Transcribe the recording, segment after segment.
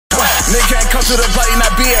Nigga can't come to the party,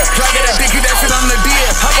 not beer. Try to get that dick, that shit on the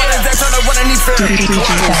deer. How about that on the one and he fair?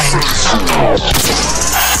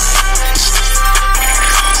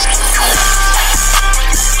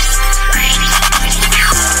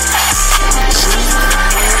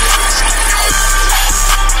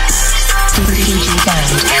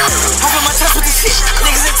 Hopping my chest with the shit.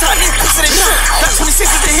 Niggas in top, niggas pussy they shit. Got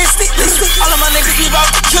 26 is the hit stick. All of my niggas leave out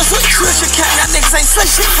the kill switch. Switch your cat, y'all niggas ain't slay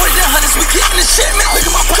shit. 40 to 100s, we getting the shit, man. Look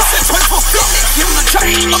at my pussy, 24 fit. Give him the drop,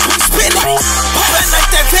 up and spin it. Pop at night,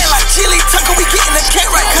 that van like chili. Tucker, we getting the cake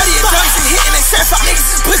right. Cuddy and dummies and hitting they set out. Niggas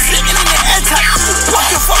is pussy in the air tight. Block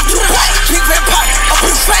your phone, you back. Big red pop, up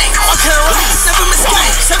in fang. I can't run, never miss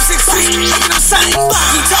game. 763, making them sign.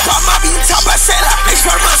 We top out Mobby, you top out Santa.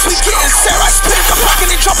 Extra months, we getting Sarah. Spit it, the pocket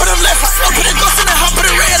and drop it on left. Up in the ghost in the hop of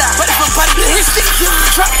the red eye. But if my body to hit stick, give him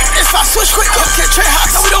the drop. If I switch quick, don't catch trade hot,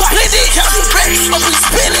 so we don't blend it. Count the racks, up we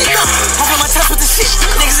spin it. Hop on my top with the shit.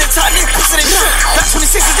 Niggas in top, niggas pussy they shit. Got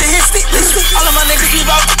 26 is the hit stick. All of my niggas leave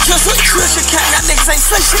out the kill switch. Switch your cat, y'all niggas ain't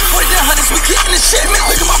slay shit. 40 to 100s, we getting the shit, man.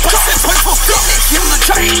 Look at my pussy, 24 fit. Give him the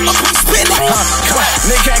drop, up we spin it.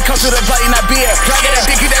 Nigga can't come to the party, not beer. Try to get that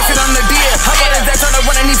dick, that shit on the deer. How about that on the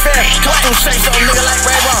one and he fair? Come through shake, so nigga like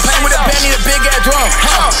Ray Ron. Playing with a band, need a big ass drum.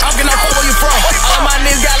 I'm getting no fuck where you from. All of my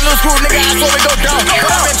niggas got little screw, nigga, I swear we go down.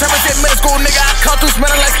 But I've been trapping since middle school, nigga, I come through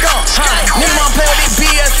smelling like skunk. Nigga wanna play with this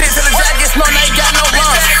BS shit till the jack gets smoked, now you got no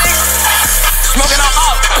lungs. Smoking on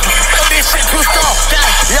all, oh this shit too strong.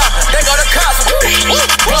 Yeah, they go to cops.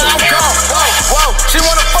 Well, I'm gone. Whoa, she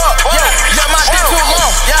wanna fuck. Yeah, my dick too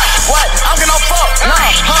long. Yeah, what? I'm getting no fuck. Nah,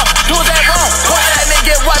 do that wrong. Point that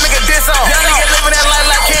nigga, what nigga diss on? That nigga living that life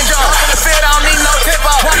like Ken John. I'm in the field, I don't need no tip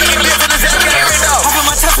off. One nigga diss in the jail, get rid of. Hopping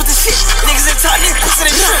my top with the shit. Niggas in top, niggas pussy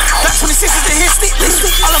they shit. Got 26 is the hit stick.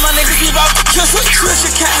 All of my niggas leave out the kill switch. Switch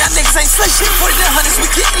your cat, y'all niggas ain't slay shit. 40 to 100s, we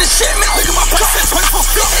getting the shit, man. Look at my pussy, 24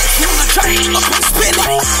 fit. Give him the drop, up and spin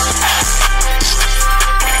it.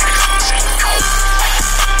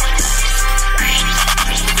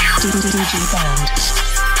 DJ Band.